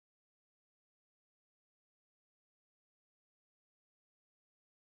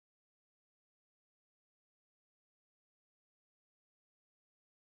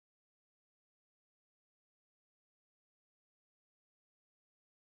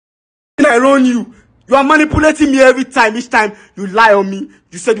tell on you. You are manipulating me every time. Each time you lie on me.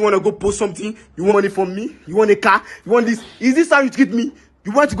 You said you want to go post something. You want money from me. You want a car. You want this. Is this how you treat me?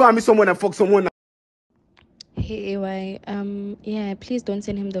 You want to go and meet someone and fuck someone? Hey AY, yeah, please don't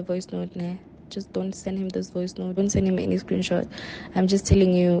send him the voice note, nah. Just don't send him this voice note. Don't send him any screenshot. I'm just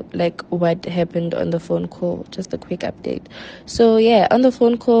telling you like what happened on the phone call. Just a quick update. So yeah, on the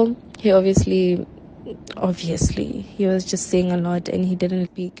phone call, he obviously he was just saying a lot and he didn't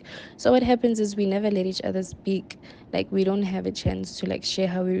speak. So what happens is we never let each other speak. Like we don't have a chance to like share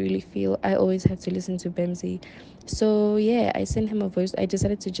how we really feel. I always have to listen to Bemsy. So yeah, I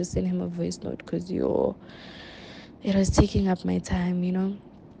decided to just send him a voice note because it was taking up my time, you know.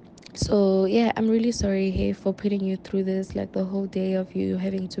 So yeah, I'm really sorry, hey, for putting you through this, like the whole day of you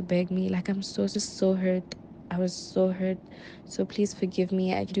having to beg me. Like I'm so hurt. I was so hurt. So please forgive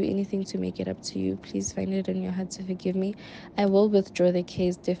me. I can do anything to make it up to you. Please find it in your heart to forgive me. I will withdraw the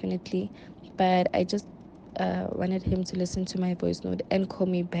case definitely, but I just wanted him to listen to my voice note and call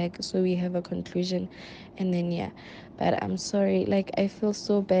me back so we have a conclusion. And then yeah, but I'm sorry. Like I feel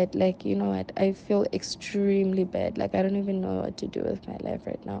so bad. Like, you know what, I feel extremely bad. Like I don't even know what to do with my life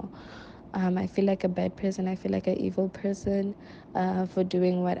right now. I feel like a bad person. I feel like an evil person for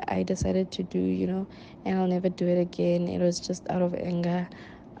doing what I decided to do, you know, and I'll never do it again. It was just out of anger.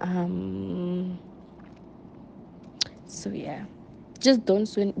 So yeah, just don't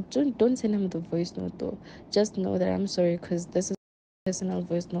send him the voice note though. Just know that I'm sorry because this is a personal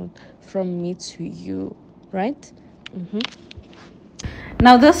voice note from me to you, right?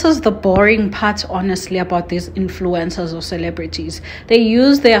 Now, this is the boring part, honestly, about these influencers or celebrities. They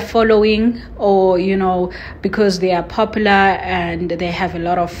use their following or, you know, because they are popular and they have a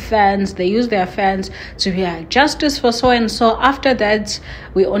lot of fans, they use their fans to hear justice for so and so. After that,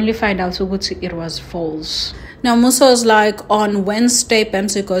 we only find out it was false. Now, Musa was like, on Wednesday,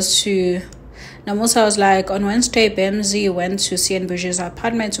 Bemsy went to Cyan Boujee's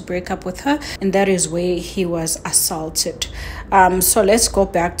apartment to break up with her, and that is where he was assaulted. So let's go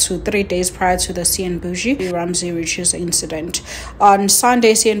back to 3 days prior to the Cyan Boujee Ramsey Riches incident. On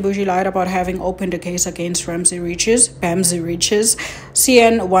Sunday, Cyan Boujee lied about having opened a case against Bamsy Riches.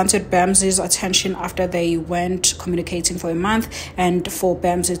 Cyan wanted Bamsy's attention after they went communicating for a month and for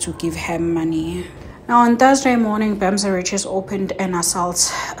Bamsy to give him money. Now, on Thursday morning, Bamsy Riches opened an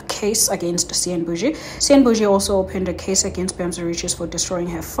assault case against Cyan Boujee. Cyan Boujee also opened a case against Bamsy Riches for destroying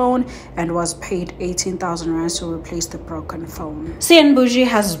her phone and was paid 18,000 rands to replace the broken phone. Cyan Boujee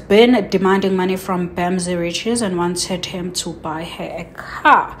has been demanding money from Bamsy Riches and wanted him to buy her a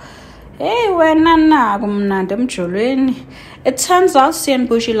car. Hey, it turns out Cyan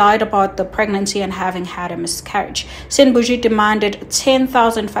Boujee lied about the pregnancy and having had a miscarriage. Cyan Boujee demanded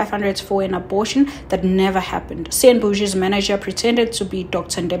 10,500 for an abortion that never happened. Cyan Boujee's manager pretended to be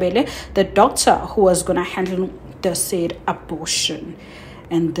Dr. Ndebele, the doctor who was going to handle the said abortion.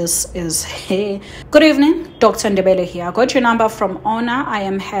 And this is hey. Good evening, Dr. Ndebele here. I got your number from Ona. I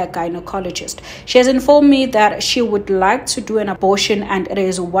am her gynecologist. She has informed me that she would like to do an abortion and it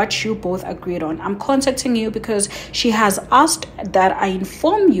is what you both agreed on. I'm contacting you because she has asked that I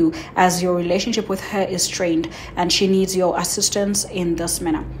inform you as your relationship with her is strained and she needs your assistance in this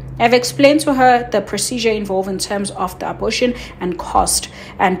manner. I've explained to her the procedure involved in terms of the abortion and cost,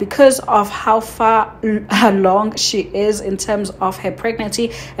 and because of how far along she is in terms of her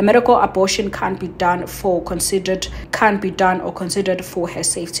pregnancy, a medical abortion can't be done or considered for her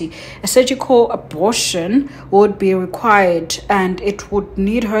safety. A surgical abortion would be required and it would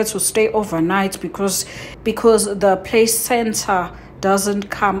need her to stay overnight because the placenta doesn't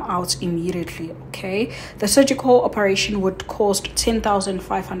come out immediately. Okay, the surgical operation would cost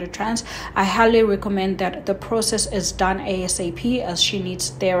 10,500 rands. I highly recommend that the process is done ASAP as she needs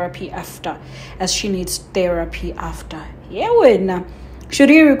therapy after. Yeah, should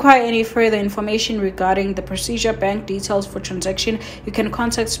you require any further information regarding the procedure, bank details for transaction, you can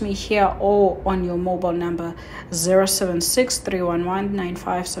contact me here or on your mobile number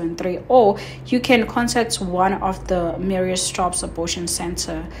 076-311-9573, or you can contact one of the Maria Stops Abortion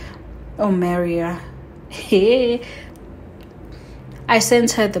Center. Oh, Maria. Hey. I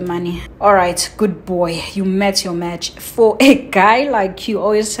sent her the money. All right, good boy. You met your match. For a guy like you,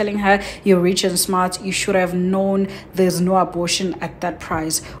 always telling her you're rich and smart, you should have known there's no abortion at that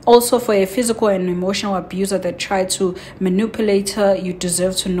price. Also, for a physical and emotional abuser that tried to manipulate her, you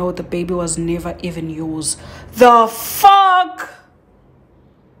deserve to know the baby was never even yours. The fuck?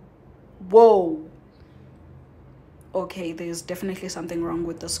 Whoa. Okay, there's definitely something wrong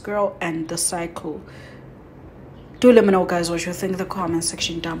with this girl and the cycle. Do let me know, guys, what you think in the comment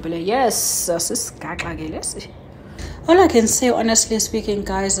section down below. Yes, All I can say, honestly speaking,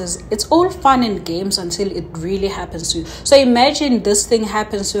 guys, is it's all fun and games until it really happens to you. So imagine this thing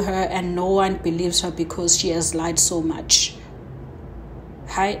happens to her and no one believes her because she has lied so much.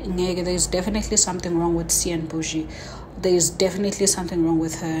 Hi, there's definitely something wrong with Cyan Boujee. There's definitely something wrong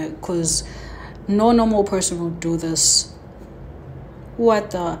with her because no normal person would do this.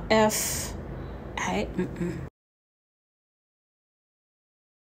 What the F? Hi.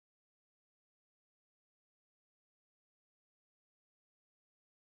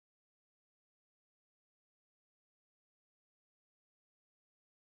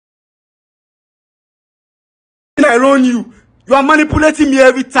 I run you. You are manipulating me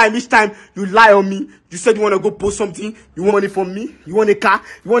every time. Each time you lie on me. You said you want to go post something. You want money from me. You want a car.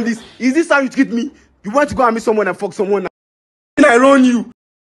 You want this. Is this how you treat me? You want to go and meet someone and fuck someone. I run you.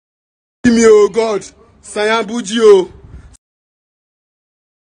 See me, oh God. Cyan Boujee, oh.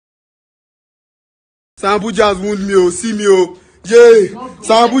 Cyan Boujee has wounded me, oh. See me, oh. Yeah.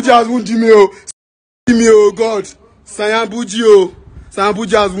 Cyan Boujee has wounded me, oh. See me, oh God. Cyan Boujee, oh. Cyan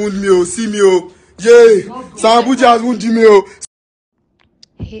Boujee has wounded me, oh. See me, oh. Yeah. Cyan Boujee has wounded me, oh.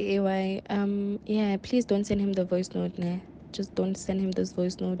 Hey AY, yeah, please don't send him the voice note, nah. Just don't send him this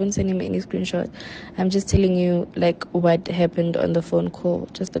voice note. Don't send him any screenshot. I'm just telling you like what happened on the phone call.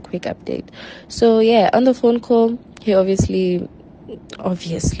 Just a quick update. So yeah, on the phone call, he obviously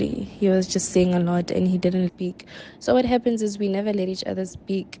he was just saying a lot and he didn't speak. So what happens is we never let each other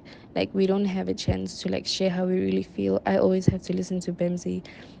speak. Like we don't have a chance to like share how we really feel. I always have to listen to Bemsy.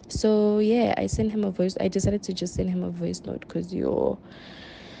 So yeah, I decided to just send him a voice note because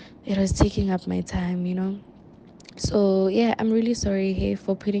it was taking up my time, So yeah, I'm really sorry, hey,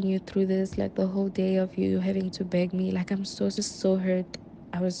 for putting you through this, like the whole day of you having to beg me. Like I'm so hurt.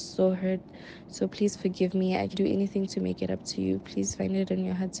 I was so hurt. So please forgive me. I can do anything to make it up to you. Please find it in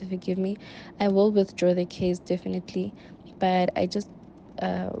your heart to forgive me. I will withdraw the case definitely, but I just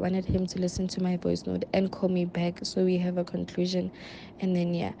wanted him to listen to my voice note and call me back so we have a conclusion, and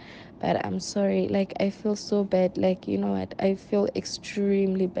then yeah. But I'm sorry, like I feel so bad. Like, you know what, I feel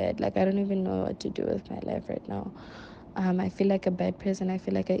extremely bad. Like I don't even know what to do with my life right now. I feel like a bad person. I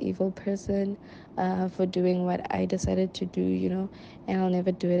feel like an evil person for doing what I decided to do, and I'll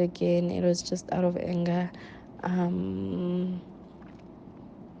never do it again. It was just out of anger.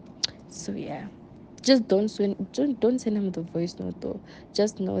 So yeah, just don't send him the voice note though.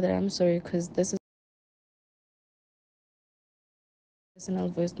 Just know that I'm sorry because this is a personal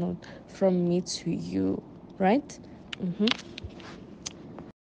voice note from me to you, right?